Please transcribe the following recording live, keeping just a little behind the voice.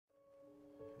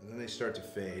they start to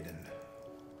fade, and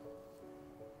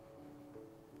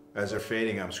as they're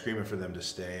fading, I'm screaming for them to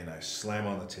stay, and I slam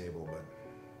on the table, but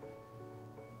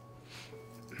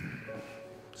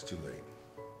it's too late.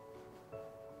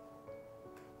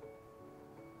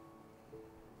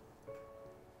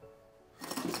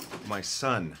 My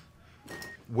son,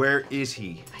 where is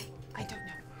he? I don't know.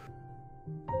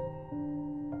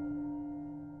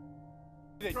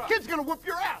 The kid's gonna whoop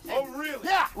your ass. Oh, really?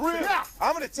 Yeah, Really? yeah.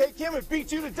 I'm gonna take him and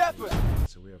beat you to death with him.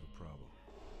 So we have a problem.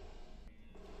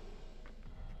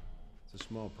 It's a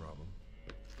small problem.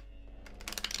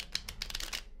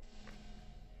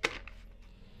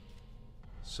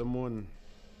 Someone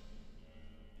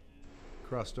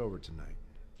crossed over tonight.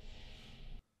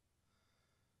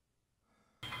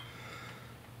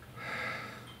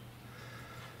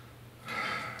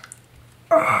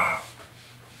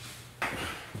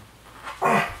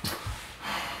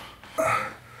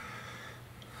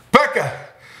 Becca!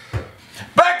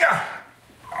 Becca!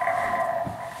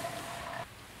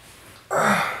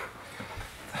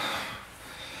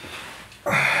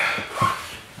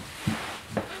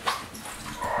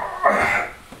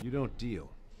 You don't deal.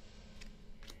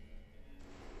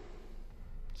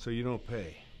 So you don't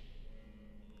pay.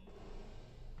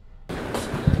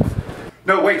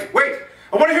 No, wait!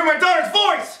 I want to hear my daughter's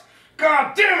voice!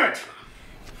 God damn it!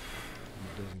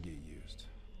 It doesn't get used.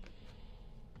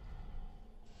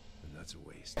 And that's a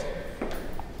waste.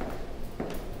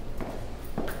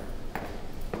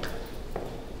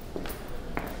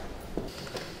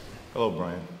 Hello,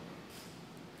 Brian.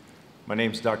 My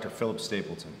name's Dr. Philip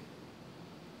Stapleton.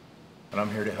 And I'm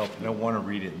here to help you. I don't want to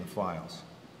read it in the files.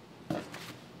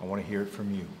 I want to hear it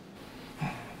from you.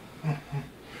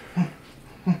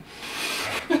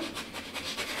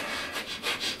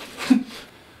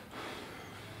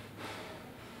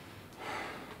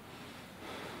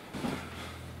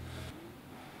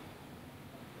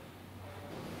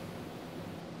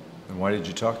 And why did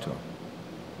you talk to him?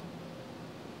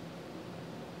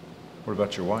 What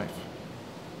about your wife?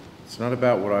 It's not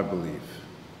about what I believe.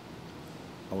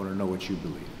 I want to know what you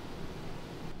believe.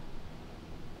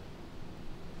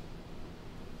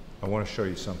 I want to show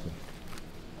you something.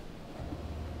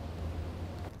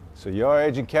 So you're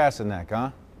Agent Kasanek,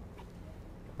 huh?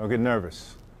 Don't get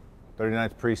nervous.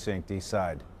 39th Precinct, East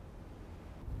Side.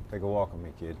 Take a walk with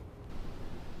me, kid.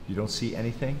 You don't see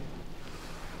anything?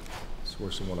 It's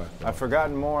worse than what I thought. I've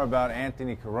forgotten more about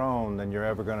Anthony Carone than you're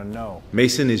ever gonna know.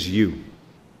 Mason is you.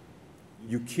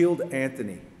 You killed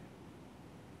Anthony.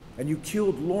 And you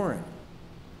killed Lauren.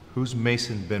 Who's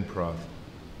Mason Benproth?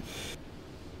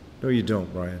 No, you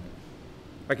don't, Brian.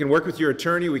 I can work with your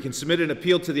attorney. We can submit an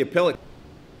appeal to the appellate.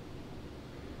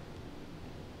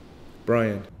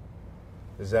 Brian.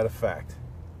 Is that a fact?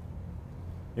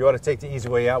 You ought to take the easy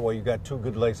way out while you got two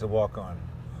good legs to walk on.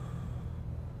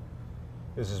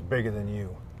 This is bigger than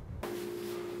you.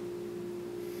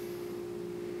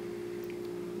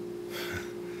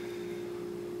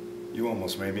 You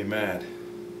almost made me mad.